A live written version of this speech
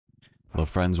Hello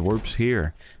friends, Wurps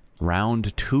here.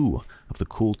 Round 2 of the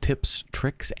cool tips,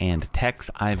 tricks, and techs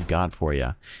I've got for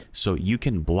you. So you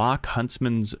can block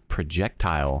Huntsman's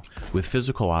projectile with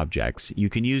physical objects. You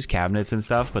can use cabinets and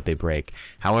stuff, but they break.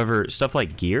 However, stuff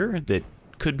like gear that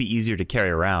could be easier to carry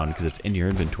around because it's in your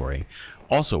inventory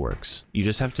also works. You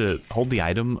just have to hold the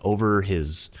item over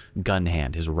his gun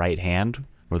hand, his right hand,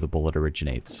 where the bullet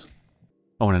originates.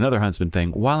 Oh, and another Huntsman thing,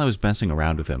 while I was messing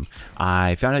around with him,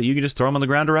 I found out you can just throw him on the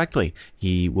ground directly.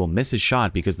 He will miss his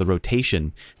shot because the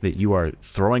rotation that you are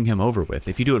throwing him over with,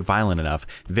 if you do it violent enough,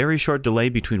 very short delay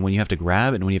between when you have to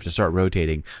grab and when you have to start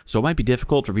rotating. So it might be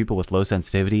difficult for people with low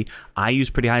sensitivity. I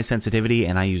use pretty high sensitivity,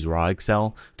 and I use raw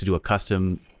Excel to do a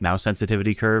custom mouse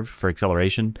sensitivity curve for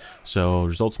acceleration. So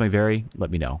results may vary. Let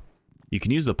me know. You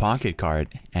can use the pocket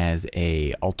cart as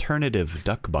a alternative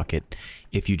duck bucket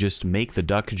if you just make the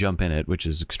duck jump in it, which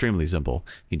is extremely simple.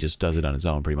 He just does it on his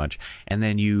own pretty much. And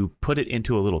then you put it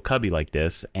into a little cubby like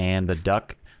this, and the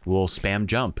duck will spam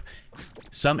jump.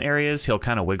 Some areas he'll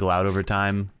kind of wiggle out over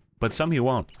time, but some he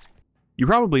won't. You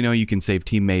probably know you can save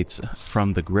teammates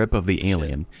from the grip of the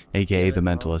alien, aka the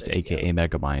mentalist, aka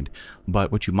Megamind.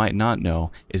 But what you might not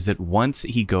know is that once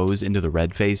he goes into the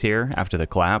red phase here, after the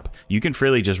clap, you can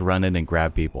freely just run in and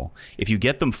grab people. If you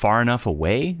get them far enough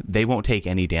away, they won't take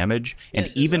any damage, and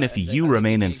even if you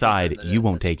remain inside, you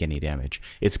won't take any damage.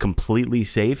 It's completely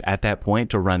safe at that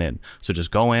point to run in. So just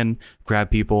go in,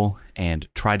 grab people, and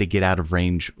try to get out of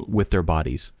range with their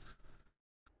bodies.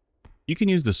 You can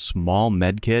use the small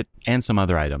med kit and some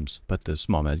other items, but the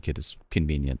small med kit is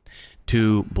convenient,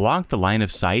 to block the line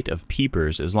of sight of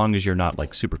peepers as long as you're not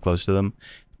like super close to them,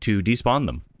 to despawn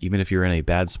them, even if you're in a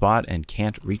bad spot and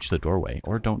can't reach the doorway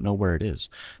or don't know where it is.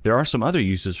 There are some other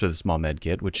uses for the small med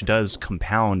kit, which does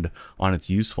compound on its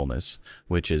usefulness,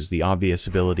 which is the obvious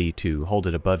ability to hold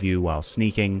it above you while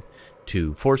sneaking,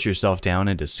 to force yourself down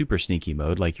into super sneaky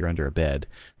mode like you're under a bed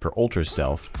for ultra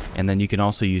stealth, and then you can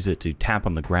also use it to tap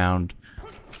on the ground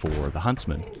for the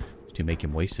Huntsman to make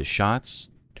him waste his shots,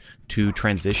 to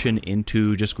transition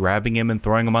into just grabbing him and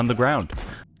throwing him on the ground. So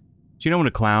you know when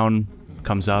a clown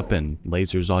comes up and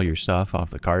lasers all your stuff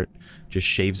off the cart, just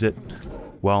shaves it?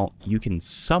 Well, you can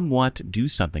somewhat do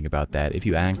something about that if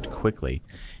you act quickly.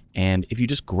 And if you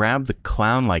just grab the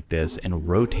clown like this and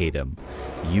rotate him,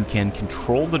 you can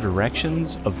control the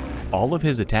directions of all of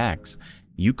his attacks.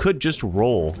 You could just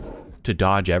roll to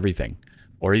dodge everything,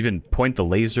 or even point the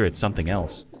laser at something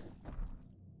else.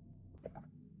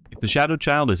 If the Shadow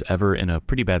Child is ever in a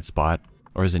pretty bad spot,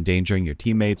 or is endangering your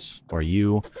teammates, or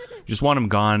you just want him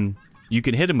gone, you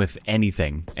can hit him with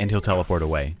anything, and he'll teleport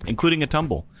away, including a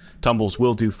tumble. Tumbles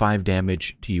will do 5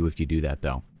 damage to you if you do that,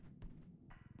 though.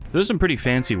 There's some pretty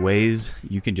fancy ways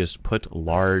you can just put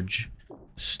large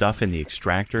stuff in the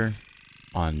extractor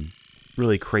on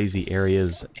really crazy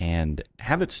areas and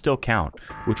have it still count,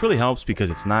 which really helps because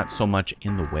it's not so much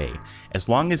in the way. As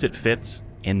long as it fits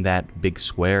in that big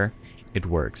square, it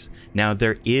works. Now,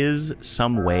 there is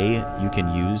some way you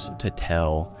can use to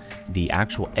tell the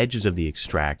actual edges of the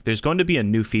extract. There's going to be a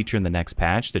new feature in the next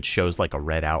patch that shows like a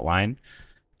red outline,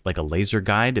 like a laser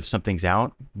guide if something's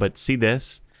out. But see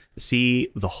this? See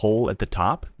the hole at the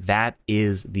top? That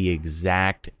is the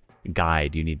exact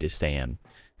guide you need to stay in.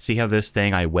 See how this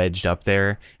thing I wedged up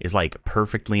there is like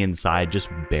perfectly inside, just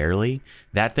barely?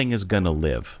 That thing is gonna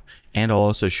live. And I'll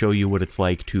also show you what it's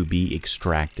like to be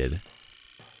extracted.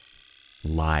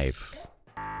 Live.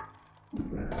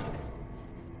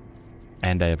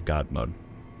 And I have God mode.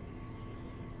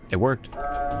 It worked.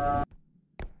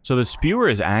 So the spewer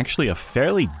is actually a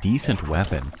fairly decent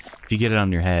weapon if you get it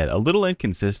on your head. A little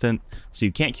inconsistent, so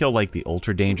you can't kill like the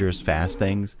ultra dangerous fast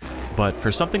things, but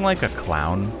for something like a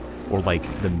clown or like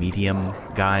the medium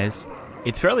guys,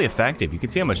 it's fairly effective. You can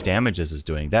see how much damage this is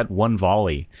doing. That one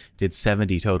volley did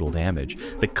 70 total damage.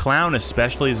 The clown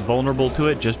especially is vulnerable to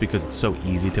it just because it's so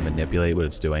easy to manipulate what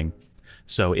it's doing.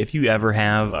 So if you ever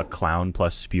have a clown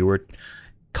plus spewer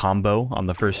combo on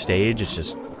the first stage, it's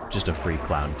just a free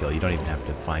clown kill. You don't even have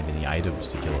to find any items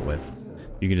to kill it with.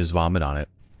 You can just vomit on it.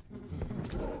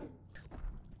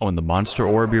 Oh, and the monster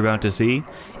orb you're about to see,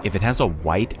 if it has a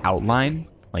white outline,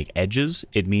 like edges,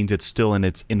 it means it's still in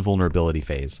its invulnerability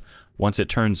phase. Once it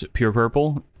turns pure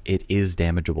purple, it is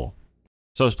damageable.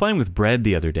 So I was playing with Bread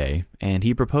the other day, and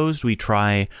he proposed we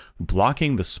try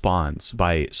blocking the spawns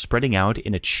by spreading out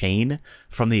in a chain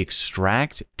from the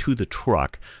extract to the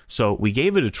truck. So we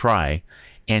gave it a try,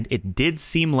 and it did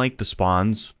seem like the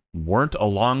spawns weren't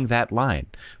along that line.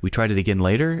 We tried it again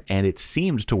later, and it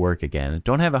seemed to work again.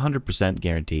 Don't have a 100%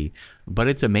 guarantee, but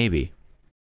it's a maybe.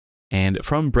 And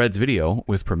from Bread's video,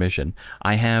 with permission,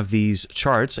 I have these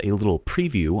charts, a little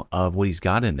preview of what he's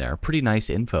got in there. Pretty nice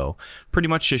info. Pretty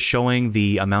much just showing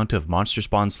the amount of monster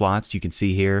spawn slots. You can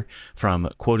see here from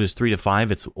quotas 3 to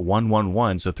 5, it's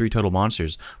 111, so 3 total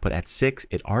monsters. But at 6,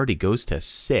 it already goes to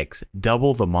 6,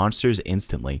 double the monsters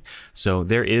instantly. So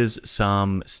there is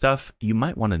some stuff you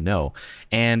might want to know.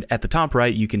 And at the top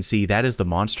right, you can see that is the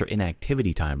monster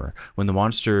inactivity timer. When the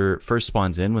monster first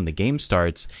spawns in, when the game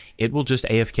starts, it will just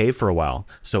AFK for a while.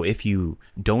 So if you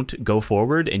don't go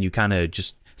forward and you kind of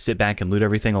just sit back and loot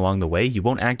everything along the way, you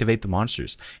won't activate the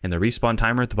monsters. And the respawn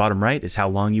timer at the bottom right is how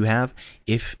long you have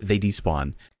if they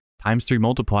despawn. ×3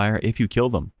 multiplier if you kill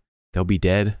them. They'll be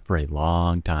dead for a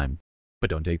long time.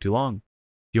 But don't take too long. If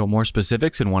you want more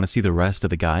specifics and want to see the rest of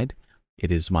the guide,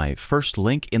 it is my first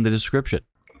link in the description.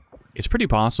 It's pretty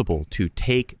possible to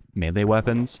take melee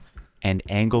weapons and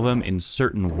angle them in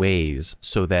certain ways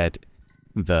so that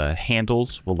the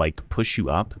handles will like push you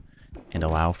up and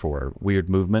allow for weird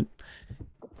movement.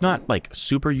 Not like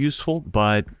super useful,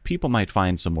 but people might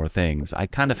find some more things. I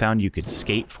kind of found you could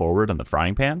skate forward on the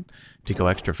frying pan to go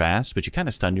extra fast, but you kind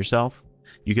of stun yourself.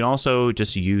 You can also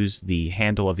just use the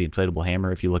handle of the inflatable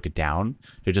hammer if you look it down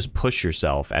to just push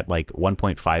yourself at like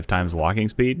 1.5 times walking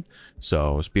speed.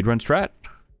 So speedrun strat.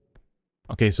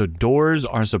 Okay, so doors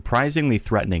are surprisingly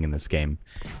threatening in this game,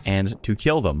 and to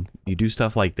kill them, you do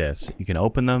stuff like this. You can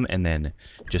open them and then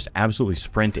just absolutely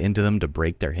sprint into them to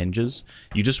break their hinges.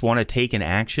 You just want to take an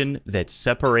action that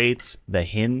separates the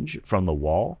hinge from the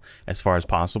wall as far as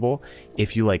possible.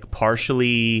 If you like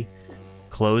partially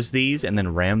close these and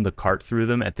then ram the cart through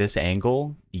them at this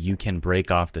angle, you can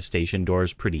break off the station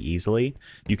doors pretty easily.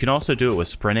 You can also do it with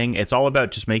sprinting. It's all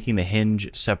about just making the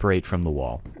hinge separate from the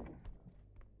wall.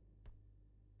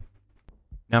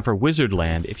 Now for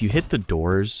Wizardland, if you hit the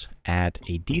doors at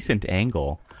a decent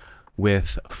angle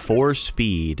with 4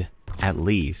 speed at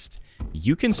least,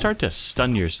 you can start to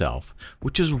stun yourself,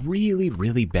 which is really,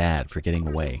 really bad for getting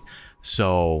away.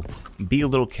 So be a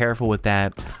little careful with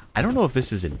that. I don't know if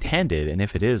this is intended, and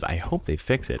if it is, I hope they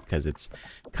fix it, because it's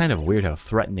kind of weird how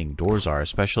threatening doors are,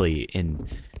 especially in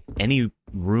any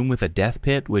room with a death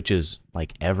pit, which is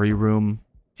like every room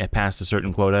past a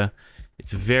certain quota.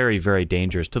 It's very, very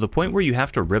dangerous, to the point where you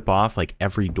have to rip off like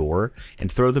every door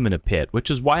and throw them in a pit,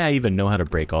 which is why I even know how to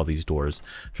break all these doors.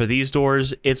 For these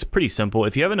doors, it's pretty simple.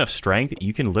 If you have enough strength,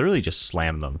 you can literally just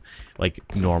slam them like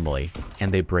normally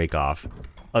and they break off.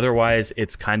 Otherwise,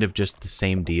 it's kind of just the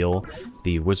same deal.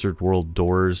 The Wizard World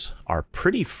doors are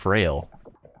pretty frail.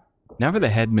 Now for the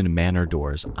Headman Manor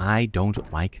doors, I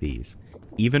don't like these.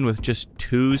 Even with just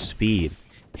 2 speed,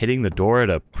 hitting the door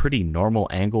at a pretty normal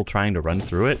angle trying to run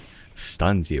through it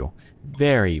stuns you.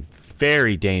 Very,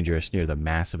 very dangerous near the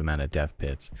massive amount of death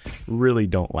pits. Really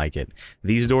don't like it.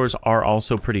 These doors are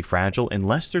also pretty fragile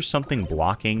unless there's something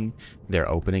blocking their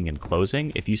opening and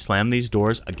closing. If you slam these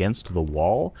doors against the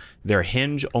wall, their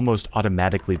hinge almost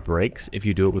automatically breaks if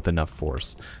you do it with enough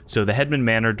force. So the Headman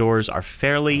Manor doors are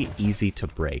fairly easy to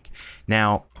break.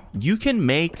 Now, you can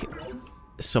make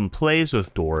some plays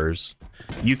with doors.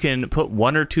 You can put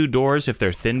 1 or 2 doors, if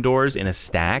they're thin doors, in a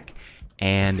stack,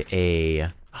 and a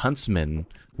huntsman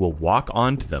will walk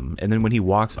onto them, and then when he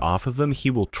walks off of them,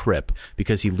 he will trip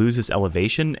because he loses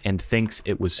elevation and thinks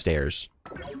it was stairs.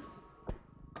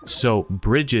 So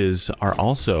bridges are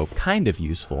also kind of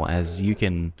useful, as you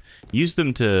can use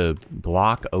them to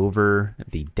block over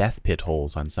the death pit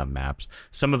holes on some maps.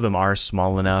 Some of them are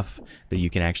small enough that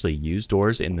you can actually use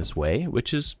doors in this way,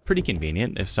 which is pretty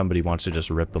convenient if somebody wants to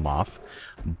just rip them off.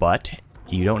 But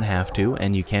you don't have to,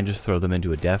 and you can just throw them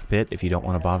into a death pit if you don't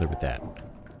want to bother with that.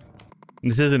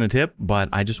 This isn't a tip, but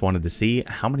I just wanted to see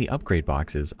how many upgrade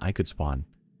boxes I could spawn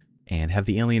and have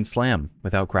the alien slam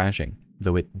without crashing,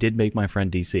 though it did make my friend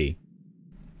DC.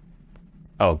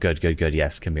 Oh, good, good, good.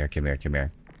 Yes, come here, come here, come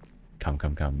here. Come,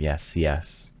 come, come. Yes,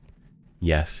 yes.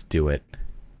 Yes, do it.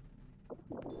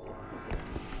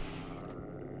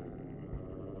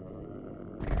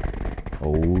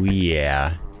 Oh,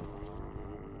 yeah.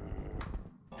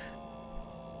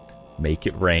 Make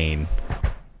it rain.